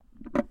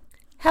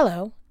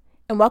Hello,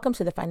 and welcome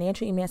to the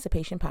Financial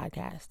Emancipation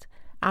Podcast.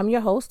 I'm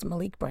your host,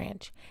 Malik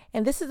Branch,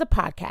 and this is a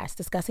podcast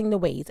discussing the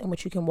ways in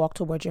which you can walk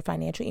towards your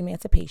financial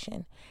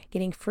emancipation,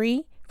 getting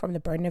free from the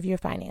burden of your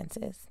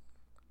finances.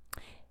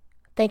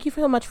 Thank you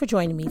so much for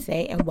joining me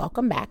today, and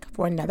welcome back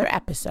for another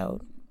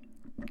episode.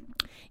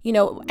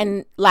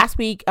 And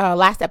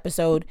last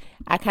episode,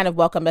 I kind of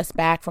welcomed us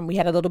back we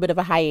had a little bit of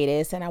a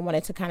hiatus, and I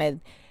wanted to kind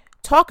of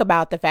talk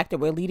about the fact that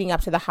we're leading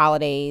up to the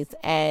holidays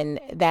and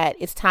that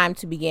it's time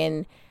to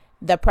begin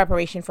the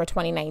preparation for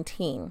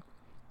 2019.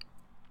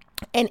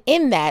 And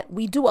in that,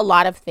 we do a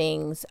lot of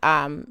things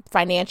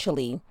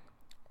financially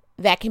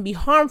that can be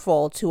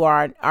harmful to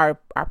our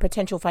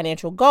potential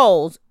financial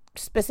goals,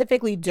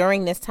 specifically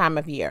during this time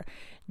of year.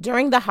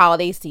 During the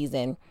holiday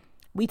season,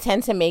 we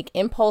tend to make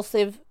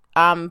impulsive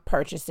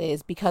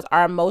purchases because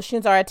our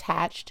emotions are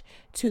attached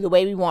to the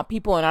way we want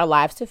people in our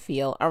lives to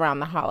feel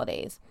around the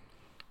holidays.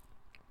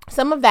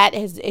 Some of that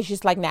is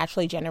just like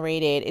naturally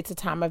generated. It's a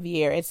time of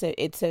year. It's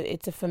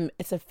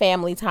a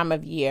family time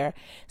of year.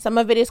 Some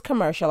of it is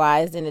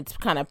commercialized, and it's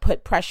kind of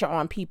put pressure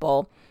on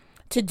people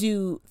to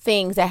do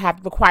things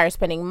that require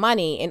spending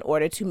money in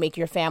order to make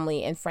your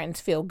family and friends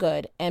feel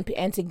good and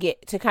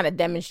to kind of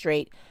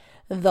demonstrate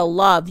the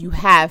love you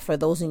have for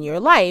those in your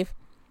life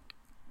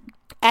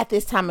at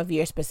this time of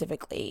year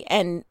specifically.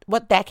 And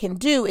what that can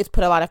do is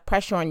put a lot of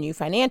pressure on you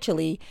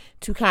financially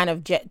to kind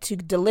of to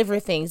deliver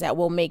things that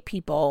will make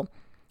people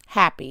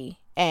happy,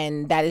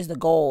 and that is the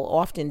goal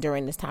often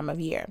during this time of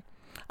year.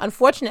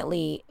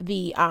 Unfortunately,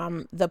 the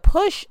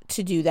push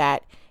to do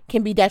that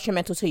can be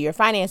detrimental to your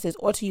finances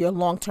or to your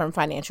long-term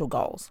financial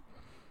goals.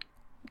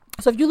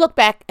 So if you look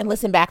back and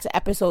listen back to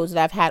episodes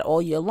that I've had all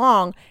year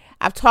long,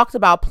 I've talked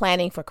about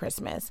planning for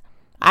Christmas.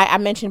 I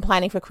mentioned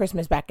planning for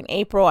Christmas back in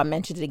April. I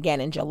mentioned it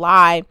again in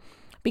July,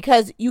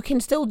 because you can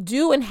still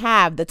do and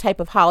have the type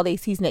of holiday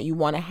season that you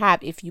want to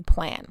have if you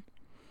plan.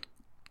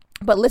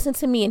 But listen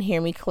to me and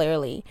hear me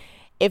clearly.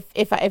 If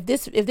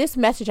this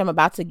message I'm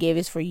about to give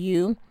is for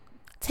you,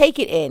 take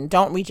it in.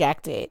 Don't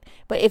reject it.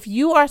 But if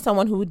you are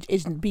someone who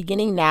is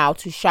beginning now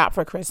to shop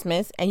for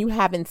Christmas and you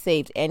haven't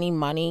saved any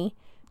money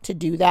to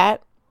do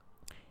that,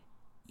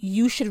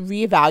 you should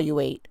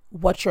reevaluate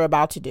what you're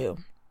about to do.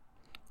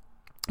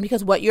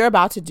 Because what you're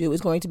about to do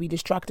is going to be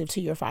destructive to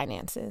your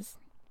finances.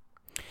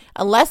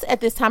 Unless at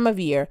this time of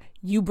year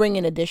you bring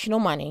in additional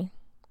money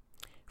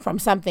from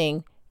some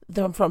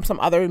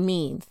other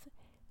means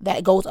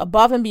that goes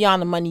above and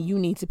beyond the money you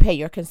need to pay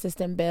your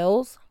consistent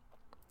bills,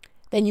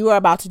 then you are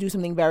about to do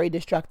something very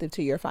destructive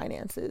to your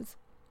finances.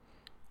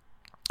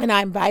 And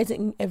I'm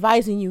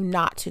advising you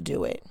not to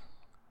do it.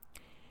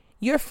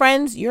 Your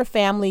friends, your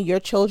family, your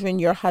children,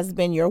 your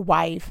husband, your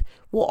wife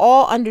will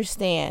all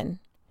understand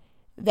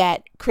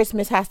that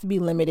Christmas has to be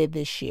limited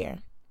this year.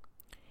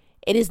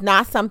 It is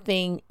not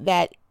something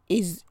that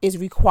is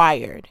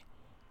required,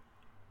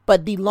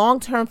 but the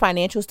long-term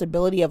financial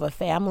stability of a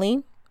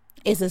family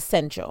is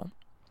essential.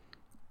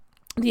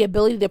 The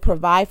ability to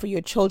provide for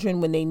your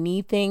children when they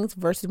need things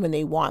versus when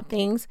they want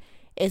things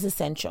is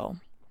essential.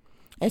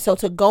 And so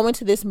to go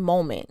into this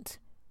moment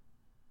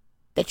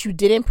that you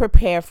didn't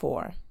prepare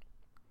for,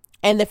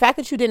 and the fact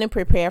that you didn't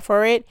prepare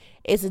for it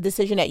is a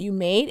decision that you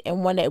made,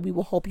 and one that we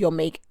will hope you'll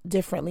make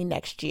differently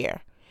next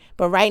year.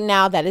 But right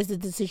now, that is the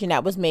decision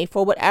that was made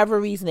for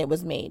whatever reason it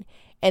was made.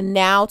 And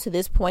now to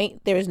this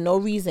point, there is no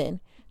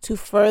reason to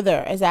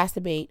further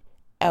exacerbate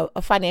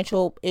a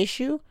financial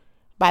issue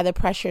by the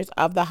pressures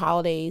of the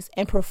holidays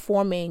and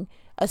performing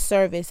a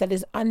service that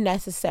is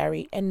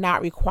unnecessary and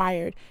not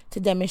required to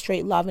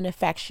demonstrate love and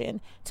affection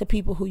to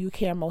people who you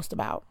care most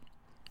about.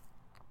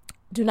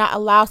 Do not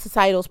allow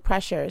societal's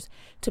pressures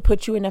to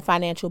put you in a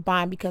financial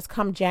bind, because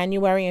come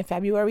January and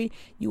February,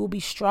 you will be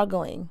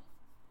struggling.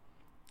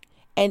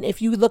 And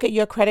if you look at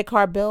your credit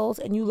card bills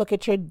and you look at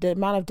the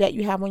amount of debt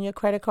you have on your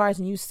credit cards,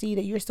 and you see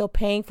that you're still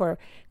paying for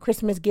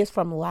Christmas gifts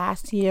from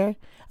last year,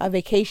 a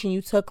vacation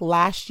you took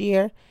last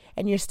year,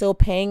 and you're still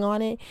paying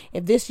on it,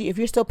 if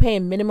you're still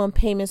paying minimum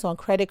payments on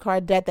credit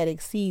card debt that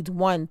exceeds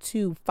 $1,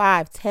 $2,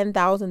 $5,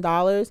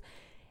 $10,000,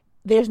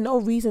 there's no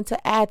reason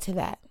to add to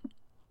that.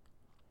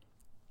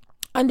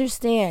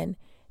 Understand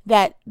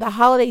that the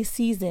holiday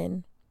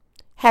season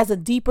has a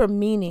deeper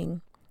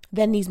meaning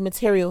than these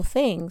material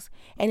things.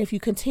 And if you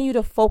continue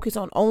to focus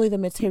on only the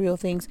material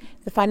things,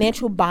 the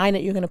financial bind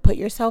that you're going to put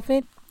yourself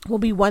in will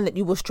be one that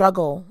you will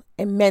struggle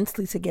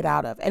immensely to get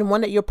out of, and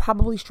one that you're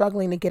probably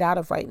struggling to get out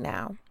of right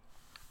now.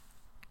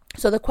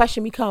 So the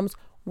question becomes,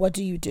 what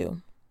do you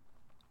do?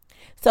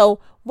 So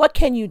what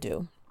can you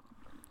do?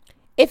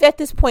 If at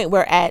this point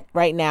we're at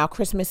right now,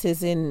 Christmas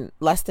is in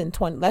less than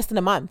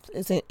a month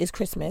is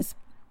Christmas,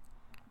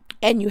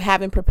 and you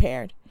haven't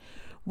prepared,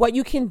 what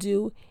you can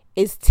do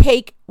is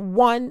take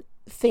one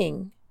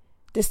thing.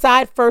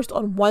 Decide first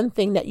on one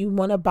thing that you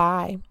want to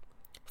buy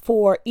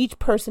for each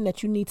person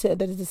that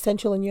is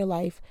essential in your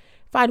life.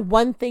 Find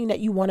one thing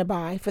that you want to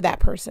buy for that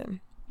person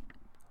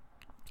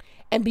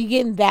and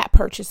begin that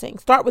purchasing.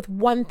 Start with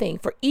one thing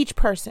for each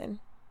person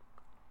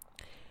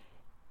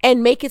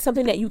and make it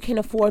something that you can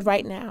afford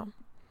right now.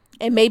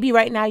 And maybe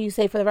right now you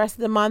say, for the rest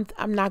of the month,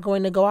 I'm not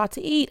going to go out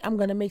to eat. I'm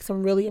going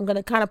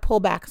to kind of pull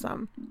back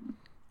some.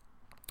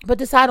 But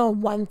decide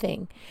on one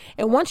thing.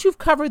 And once you've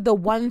covered the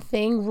one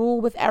thing rule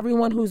with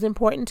everyone who's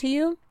important to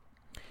you,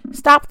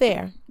 stop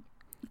there.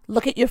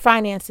 Look at your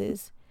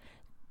finances.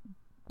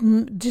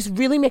 Just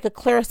really make a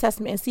clear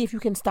assessment and see if you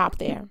can stop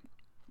there.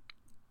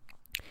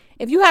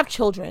 If you have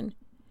children,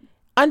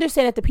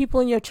 understand that the people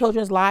in your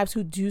children's lives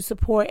who do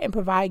support and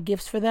provide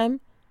gifts for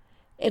them,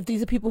 if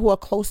these are people who are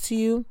close to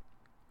you,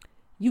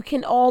 you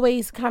can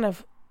always kind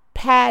of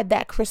pad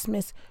that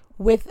Christmas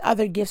with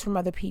other gifts from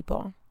other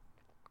people.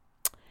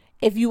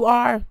 If you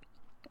are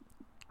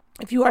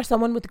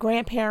someone with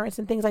grandparents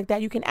and things like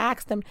that, you can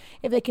ask them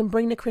if they can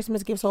bring the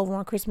Christmas gifts over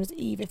on Christmas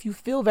Eve. If you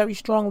feel very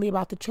strongly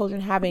about the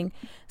children having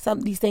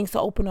these things to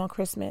open on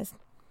Christmas.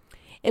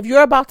 If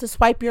you're about to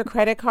swipe your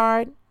credit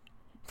card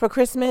for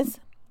Christmas,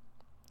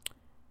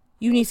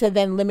 you need to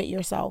then limit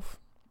yourself.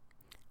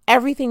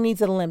 Everything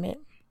needs a limit.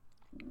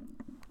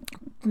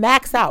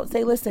 Max out.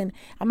 Say, listen,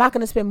 I'm not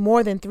going to spend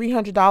more than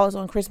 $300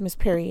 on Christmas,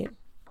 period.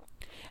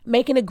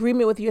 Make an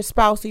agreement with your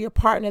spouse or your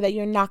partner that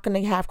you're not going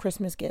to have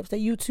Christmas gifts, that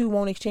you two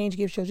won't exchange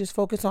gifts. You'll just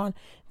focus on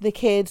the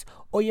kids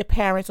or your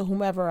parents or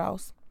whomever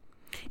else.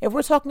 If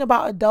we're talking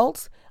about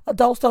adults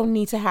don't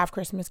need to have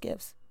Christmas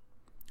gifts.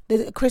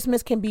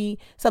 Christmas can be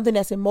something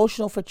that's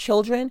emotional for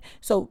children.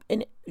 So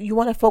you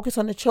want to focus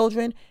on the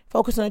children,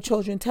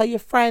 Tell your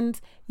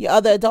friends, your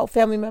other adult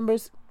family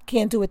members,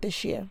 can't do it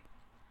this year.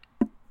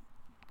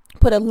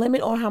 Put a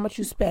limit on how much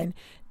you spend.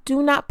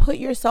 Do not put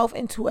yourself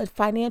into a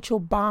financial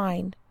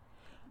bind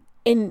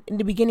in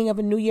the beginning of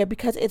a new year,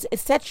 because it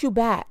sets you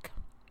back.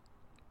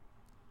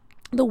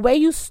 The way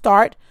you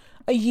start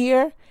a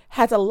year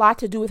has a lot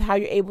to do with how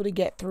you're able to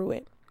get through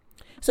it.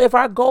 So if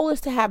our goal is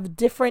to have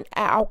different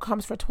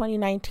outcomes for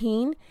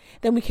 2019,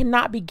 then we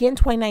cannot begin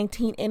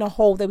 2019 in a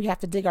hole that we have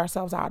to dig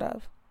ourselves out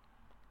of.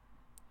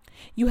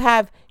 You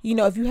have,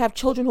 if you have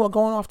children who are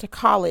going off to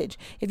college,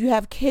 if you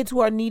have kids who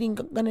are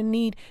going to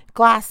need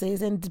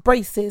glasses and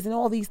braces and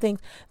all these things,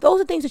 those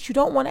are things that you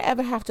don't want to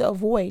ever have to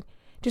avoid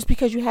just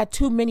because you had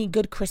too many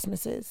good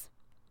Christmases.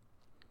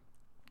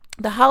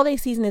 The holiday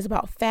season is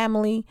about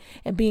family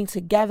and being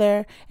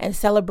together and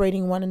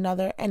celebrating one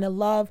another, and the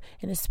love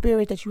and the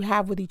spirit that you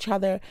have with each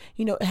other,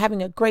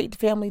 having a great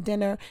family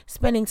dinner,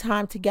 spending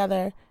time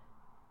together.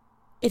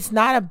 It's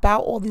not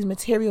about all these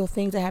material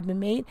things that have been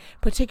made,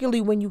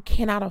 particularly when you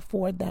cannot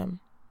afford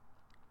them.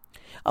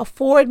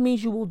 Afford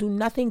means you will do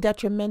nothing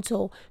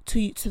detrimental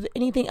to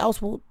anything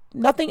else.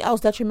 Nothing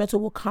else detrimental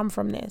will come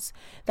from this.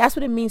 That's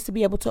what it means to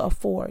be able to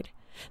afford.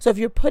 So if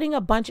you're putting a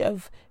bunch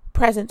of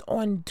presents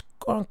on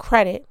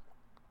credit,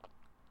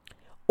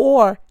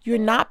 or you're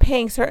not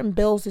paying certain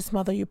bills this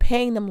month, or you're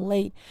paying them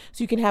late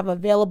so you can have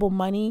available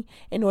money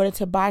in order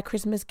to buy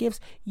Christmas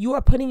gifts, you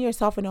are putting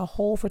yourself in a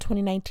hole for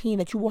 2019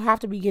 that you will have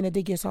to begin to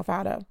dig yourself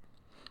out of.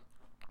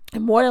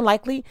 And more than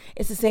likely,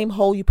 it's the same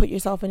hole you put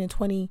yourself in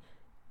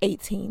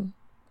 2018.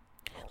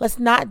 Let's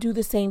not do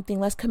the same thing.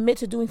 Let's commit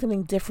to doing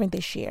something different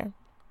this year.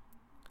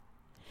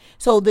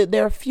 So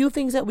there are a few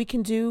things that we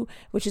can do,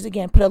 which is,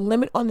 again, put a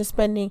limit on the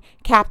spending,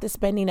 cap the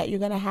spending that you're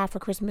going to have for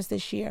Christmas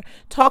this year.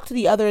 Talk to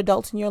the other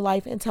adults in your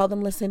life and tell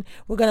them, listen,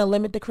 we're going to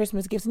limit the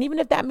Christmas gifts. And even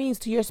if that means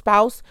to your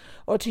spouse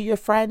or to your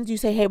friends, you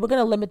say, hey, we're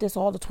going to limit this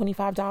all to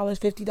 $25,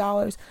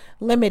 $50,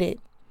 limit it.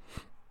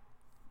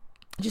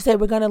 Just say,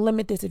 we're going to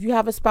limit this. If you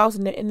have a spouse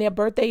and their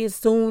birthday is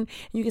soon,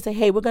 you can say,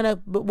 hey,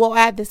 we'll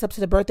add this up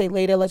to the birthday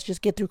later. Let's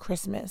just get through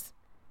Christmas.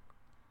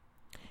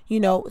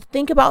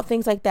 Think about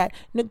things like that.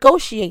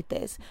 Negotiate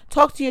this.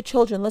 Talk to your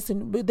children.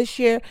 Listen, this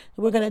year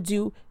we're going to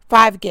do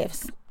 5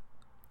 gifts,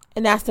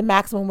 and that's the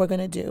maximum we're going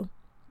to do.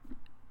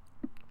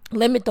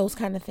 Limit those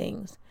kind of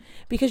things,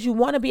 because you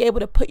want to be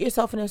able to put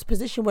yourself in a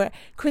position where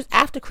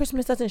after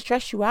Christmas doesn't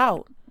stress you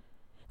out.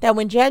 That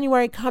when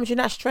January comes, you're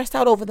not stressed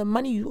out over the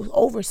money you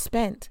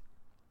overspent.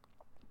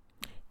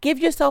 Give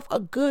yourself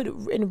a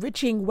good,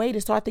 enriching way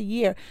to start the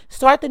year.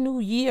 Start the new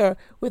year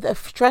with a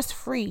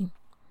stress-free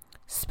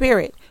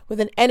spirit, with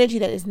an energy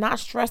that is not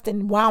stressed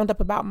and wound up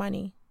about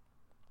money.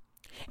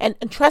 And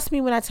trust me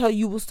when I tell you,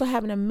 you will still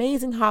have an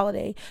amazing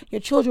holiday.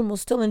 Your children will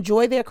still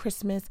enjoy their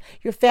Christmas.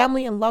 Your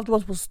family and loved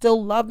ones will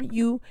still love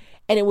you,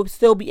 and it will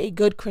still be a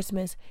good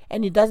Christmas.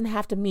 And it doesn't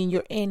have to mean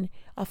you're in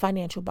a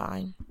financial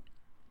bind.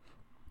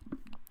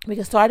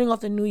 Because starting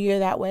off the new year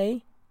that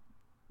way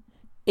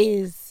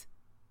is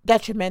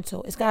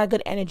detrimental. It's got a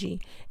good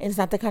energy, and it's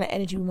not the kind of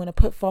energy we want to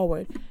put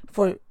forward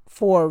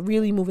for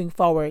really moving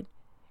forward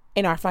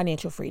in our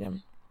financial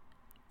freedom.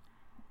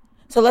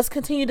 So let's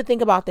continue to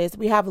think about this.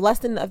 We have less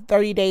than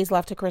 30 days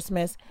left to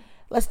Christmas.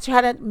 Let's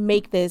try to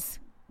make this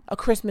a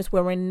Christmas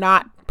where we're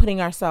not putting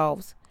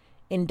ourselves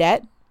in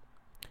debt,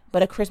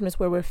 but a Christmas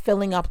where we're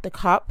filling up the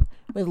cup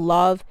with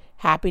love,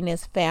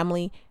 happiness,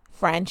 family,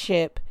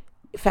 friendship,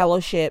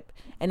 fellowship,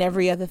 and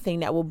every other thing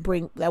that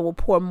will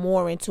pour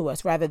more into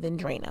us rather than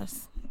drain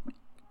us.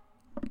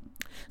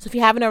 So if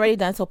you haven't already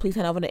done so, please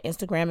head over to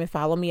Instagram and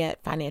follow me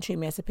at Financial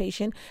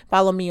Emancipation.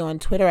 Follow me on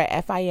Twitter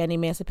at FIN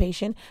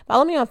Emancipation.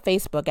 Follow me on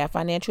Facebook at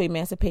Financial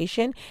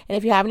Emancipation. And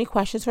if you have any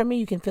questions for me,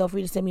 you can feel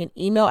free to send me an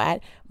email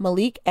at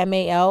Maliek,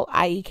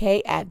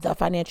 MALIEK, at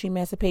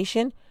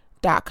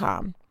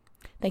thefinancialemancipation.com.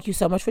 Thank you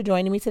so much for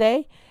joining me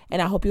today,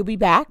 and I hope you'll be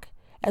back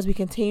as we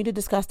continue to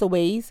discuss the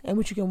ways in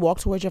which you can walk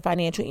towards your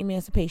financial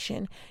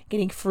emancipation,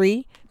 getting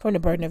free from the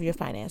burden of your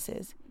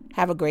finances.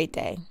 Have a great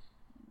day.